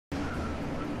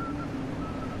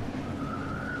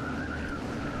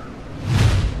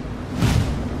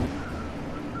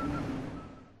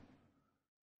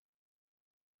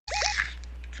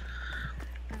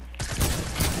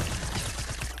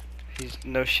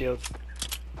No shield.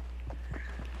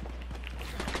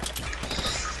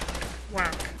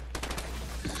 Wow.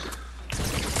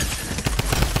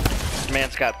 This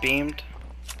man's got beamed.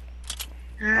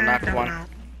 I knocked That one. out.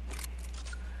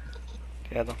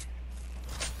 The other.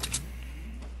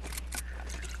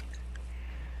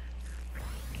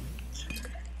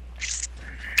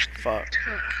 Fuck.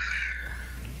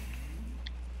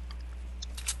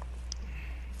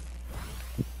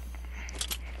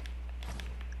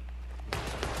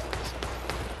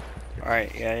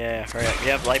 Alright, yeah. Hurry up.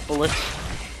 You have light bullets?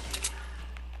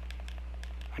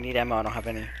 I need ammo, I don't have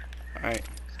any. Alright.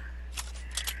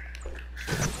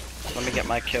 Let me get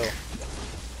my kill.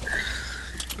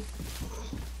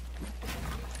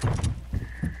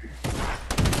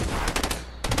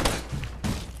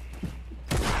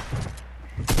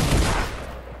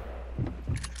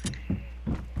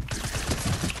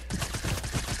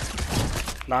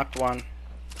 Knocked one.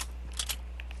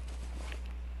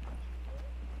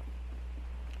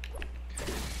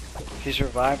 He's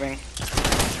reviving.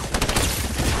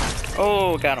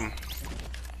 Oh, got him.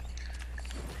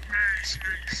 Nice.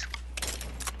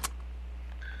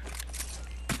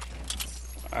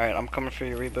 Alright, I'm coming for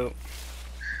your reboot.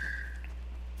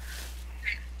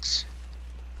 Thanks.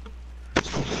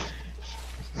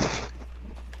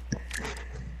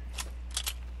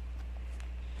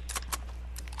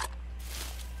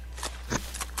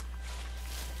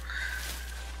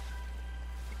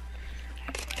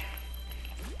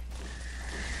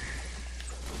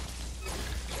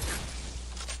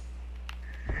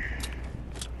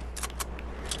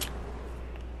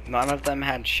 None of them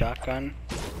had shotgun.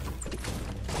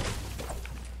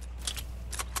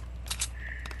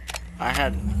 I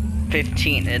had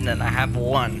 15 and then I have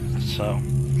one, so.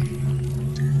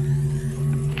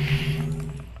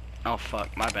 Oh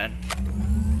fuck, my bad.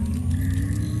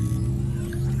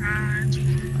 Alright.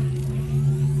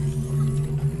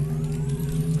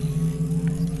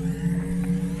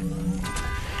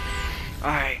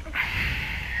 Alright.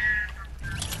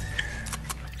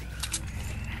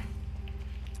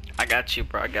 I got you,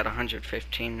 bro. I got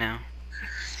 115 now.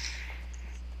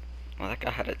 Well, that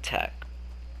guy had attack.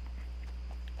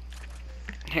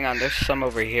 Hang on, there's some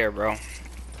over here, bro.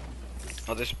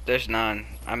 Oh, there's none.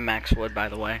 I'm max wood, by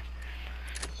the way.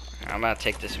 I'm gonna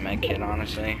take this med kit,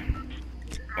 honestly.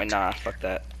 Wait, nah, fuck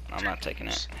that. I'm not taking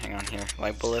it. Hang on here.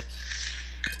 Light bullets.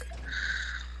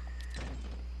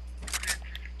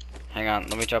 Hang on,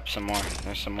 let me drop some more.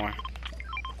 There's some more.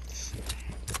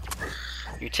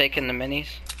 You taking the minis?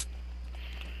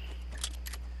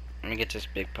 Let me get this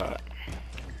big pot.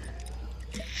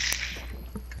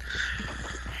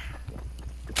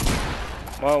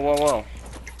 Whoa.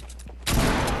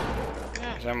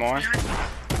 Is there more?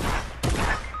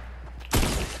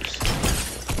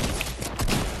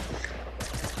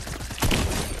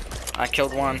 I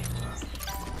killed one.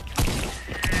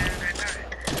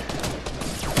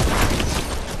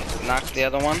 Knocked the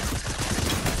other one.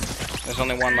 There's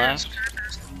only one left.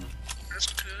 That's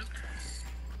good.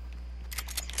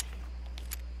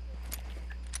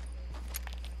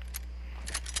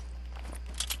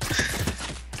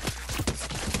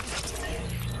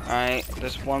 Alright,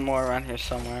 there's one more around here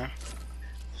somewhere.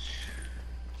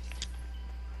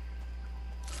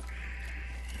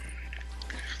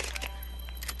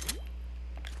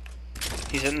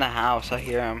 He's in the house, I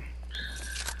hear him.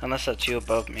 Unless that's you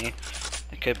above me.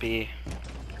 It could be.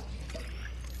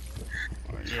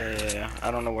 Yeah.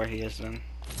 I don't know where he is then.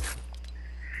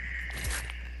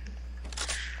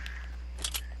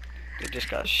 They just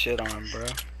got shit on, bro.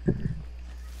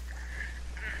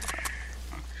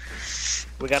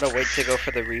 We gotta wait to go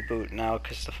for the reboot now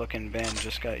because the fucking van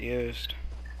just got used.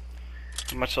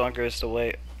 How much longer is the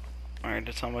wait? Alright,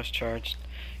 it's almost charged.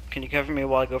 Can you cover me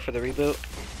while I go for the reboot?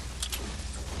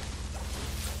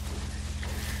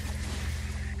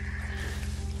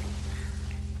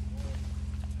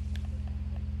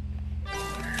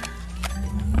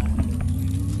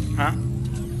 Huh?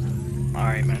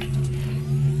 Alright, man.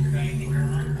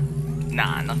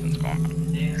 Nah, nothing's going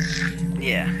on.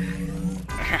 Yeah.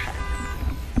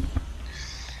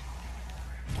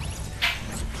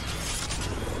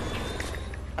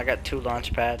 I got 2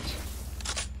 launch pads.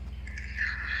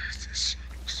 This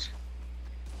sucks.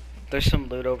 There's some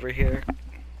loot over here.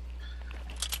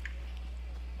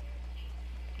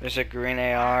 There's a green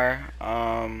AR,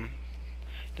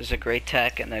 there's a gray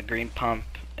tech and a green pump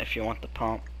if you want the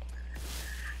pump.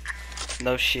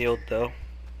 No shield though.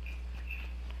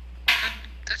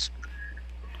 That's.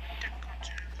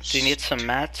 Do you need some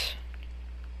mats?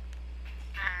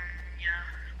 Yeah.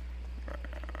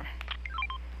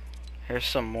 Here's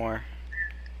some more.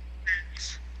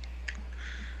 Thanks.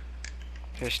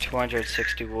 There's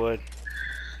 260 wood.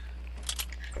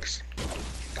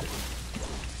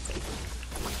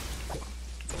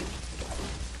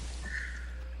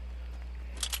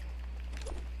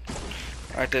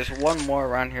 Alright, there's one more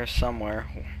around here somewhere.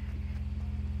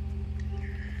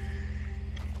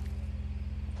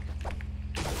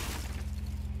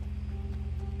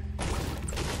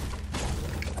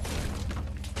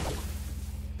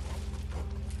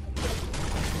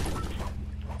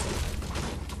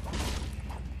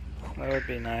 That would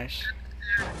be nice.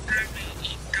 That'd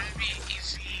be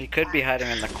easy. He could be hiding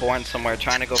in the corn somewhere,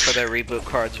 trying to go for their reboot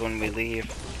cards when we leave.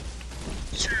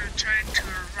 Trying to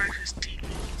revive his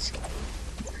teammates.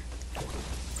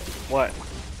 What?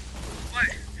 What?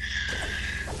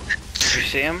 Did you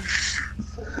see him?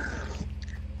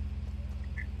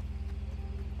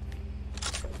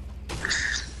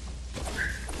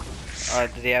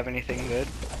 Did he have anything good?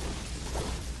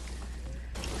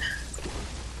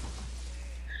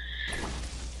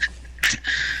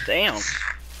 Damn.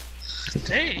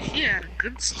 Dang, he had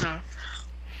good stuff.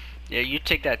 Yeah, you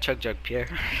take that chug jug, Pierre.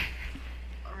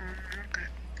 Okay.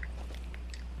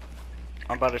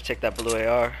 I'm about to take that blue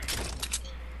AR.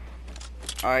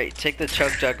 Alright, take the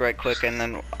chug jug right quick, and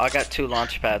then I got 2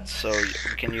 launch pads, so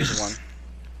we can use one.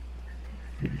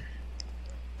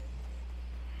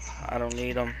 I don't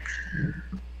need them.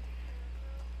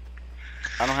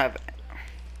 I don't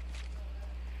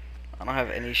have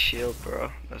any shield,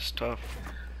 bro. That's tough.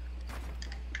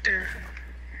 There.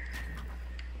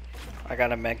 I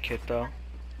got a med kit though.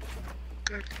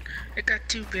 Good. I got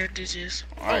 2 bandages.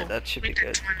 Alright, that should be make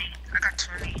good. it 20. I got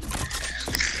 20.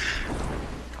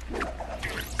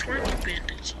 20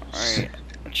 bandages. Alright,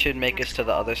 it should make us to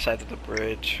the other side of the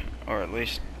bridge, or at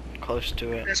least close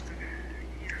to it. That's good.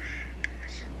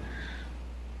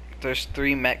 There's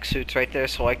 3 mech suits right there,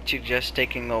 so I suggest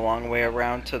taking the long way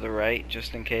around to the right,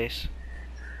 just in case.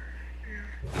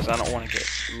 Because I don't want to get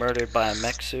murdered by a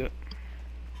mech suit.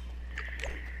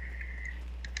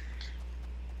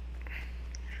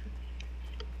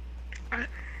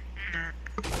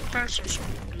 I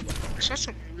saw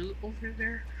some loot over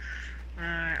there.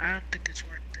 I don't think it's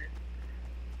worth it.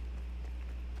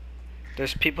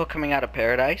 There's people coming out of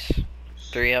paradise.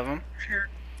 3 of them. Here.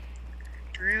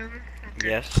 3 of them? Okay.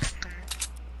 Yes.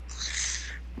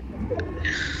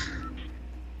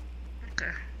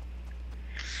 Okay.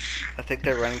 I think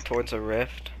they're running towards a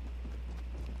rift.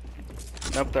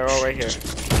 Nope, they're all right here.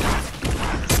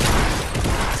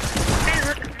 Hey,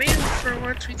 look, maybe for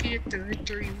once we can get the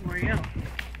victory royale.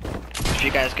 If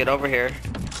you guys get over here.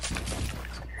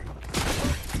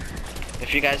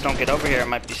 If you guys don't get over here, it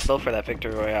might be slow for that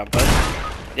victory royale, but...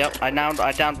 Yep, I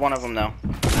downed one of them though.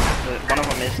 One of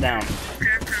them is down.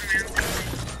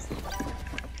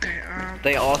 Okay,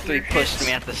 They all 3 pushed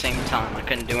me at the same time. I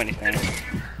couldn't do anything.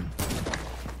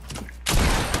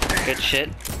 Good shit.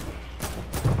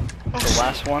 The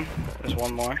last one. There's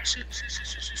one more.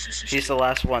 He's the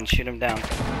last one. Shoot him down.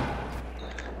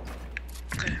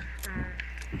 Okay.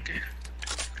 Okay.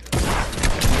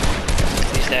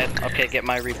 He's dead. Okay, get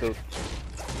my reboot.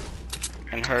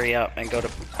 And hurry up and go to...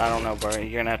 I don't know, bro.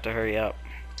 You're gonna have to hurry up.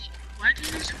 Why do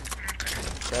you use...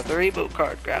 Grab the reboot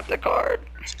card. Grab the card.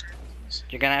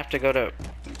 You're gonna have to go to...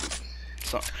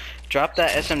 So, drop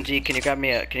that SMG. Can you grab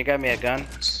me a gun?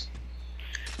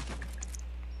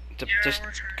 Just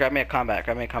grab me a combat.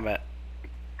 Grab me a combat.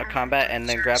 A combat, and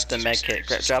then grab the med kit.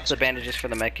 Drop the bandages for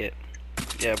the med kit.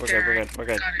 Yeah, we're good. We're good. We're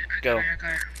good. Go. I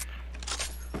got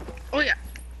it. Oh yeah.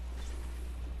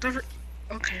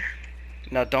 Okay.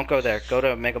 No, don't go there. Go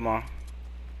to Mega Mall.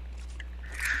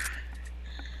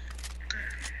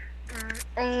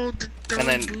 Oh, the And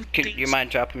then, reboot can things. you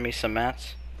mind dropping me some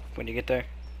mats when you get there?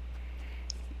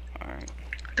 Alright.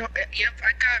 Yep,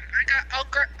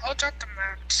 I'll drop the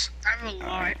maps. I have a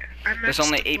lot. There's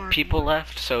only 8 people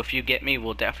left, so if you get me,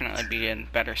 we'll definitely be in a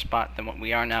better spot than what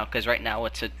we are now, because right now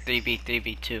it's a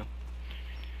 3v3v2.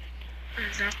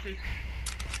 Exactly.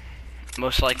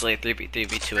 Most likely a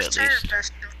 3v3v2 Let's at try least. our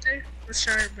best, okay? Let's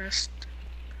try our best.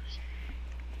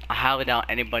 I highly doubt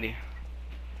anybody.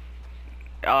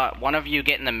 One of you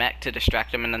get in the mech to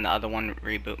distract him, and then the other one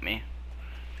reboot me.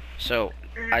 So,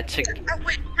 I'd take... Oh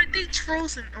wait, my thing's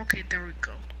frozen. Okay, there we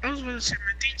go. I was going to say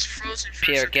my thing's frozen for a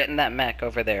Pierre, second. get in that mech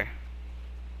over there.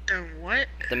 The what?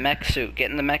 The mech suit.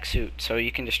 Get in the mech suit so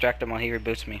you can distract him while he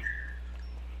reboots me.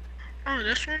 Oh,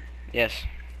 this one? Yes.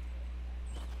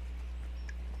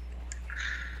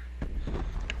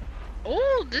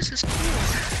 Oh, this is cool.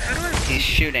 How do I... He's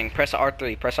shooting. Press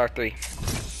R3. Press R3.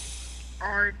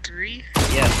 R3?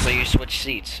 Yes, so you switch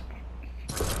seats.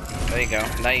 There you go.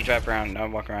 Now you drive around. Now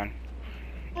walk around.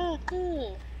 Oh,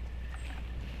 cool.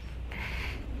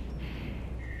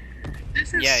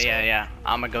 this is Yeah.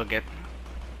 I'm gonna go get.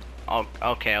 Oh,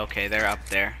 okay. They're up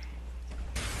there.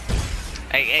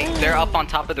 Hey, they're up on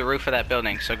top of the roof of that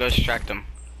building. So go distract them.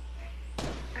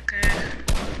 Okay.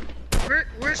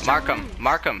 Where's the roof?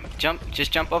 Mark them.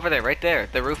 Just jump over there, right there.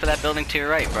 The roof of that building to your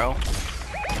right, bro.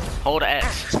 Hold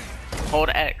X. Hold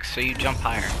X so you jump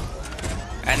higher.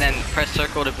 And then press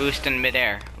circle to boost in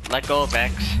midair. Let go of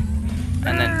X.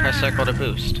 And then press circle to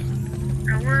boost.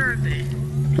 Now where are they?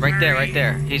 Right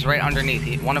there. He's right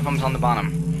underneath. One of them's on the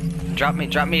bottom. Drop me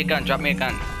a gun.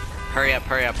 Hurry up.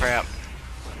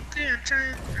 Okay, I'm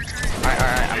trying.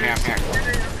 Alright, I'm here.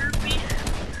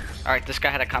 Alright, this guy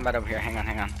had a combat over here. Hang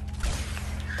on.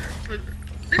 But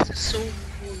this is so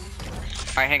cool.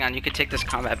 Alright, hang on. You can take this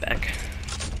combat back.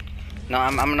 No,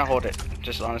 I'm gonna hold it.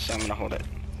 Just honestly, I'm gonna hold it.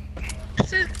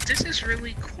 This is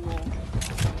really cool.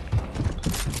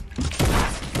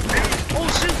 Oh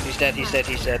shoot! He's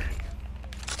dead.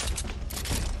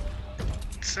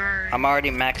 Sorry. I'm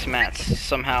already max mats.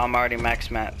 Somehow I'm already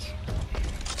max mats.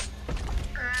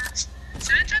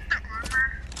 Should I check the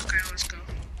armor? Okay, let's go.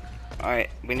 Alright,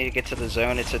 we need to get to the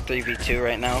zone. It's a 3v2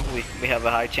 right now. We have a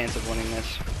high chance of winning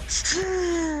this.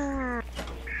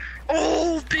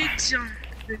 Oh, big jump.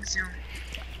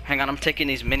 Hang on, I'm taking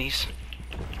these minis.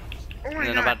 Oh my And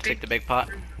then God, I'm about to take the big pot.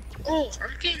 Oh,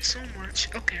 I'm getting so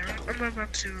much. Okay, I'm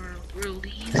about to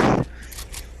release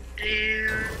and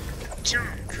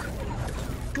jump.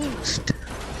 Boost.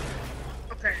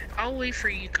 Okay, I'll wait for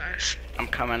you guys. I'm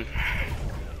coming.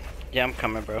 Yeah, I'm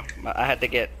coming, bro. I had to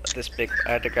get this big.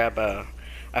 I tried to grab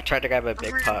a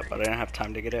big pot, but I didn't have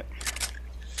time to get it.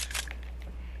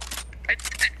 I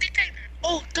think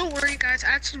oh, don't worry, guys.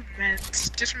 I have some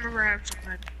meds. Just remember, I have some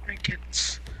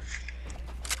medkits.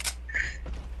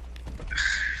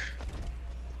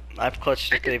 I've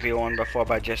clutched the 3v1 before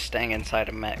by just staying inside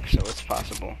a mech, so it's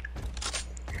possible.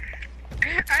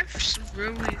 I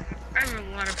have a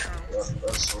lot of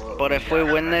health. But if we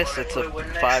win this, it's a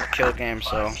 5-kill game,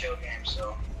 so.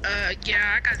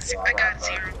 Yeah, I got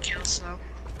 0 kills, so.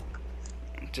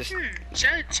 Just.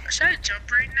 Should I jump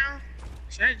right now?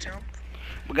 Should I jump?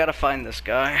 We gotta find this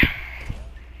guy.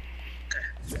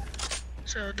 Okay.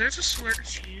 So there's a sweat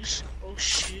fuse. Oh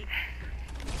shoot.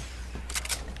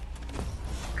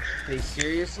 They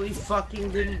seriously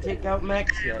fucking didn't take out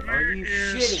Max yet? Are you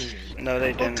shitting me? No,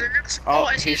 they didn't. Oh,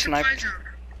 he sniped.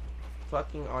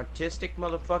 Fucking autistic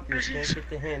motherfuckers can't get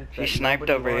the hint. He sniped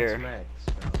over here. Max.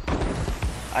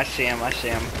 I see him.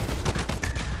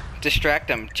 Distract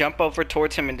him. Jump over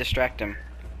towards him and distract him.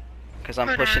 Cause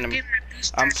I'm pushing him.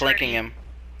 I'm flanking him.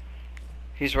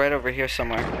 He's right over here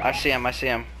somewhere. I see him.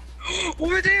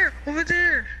 Over there.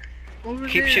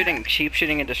 Keep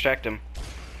shooting and distract him.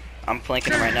 I'm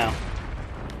flanking him right now.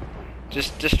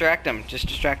 Just distract him.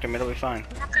 It'll be fine.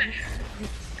 Okay.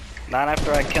 Not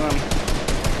after I kill him.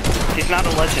 He's not a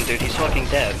legend, dude. He's fucking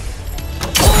dead.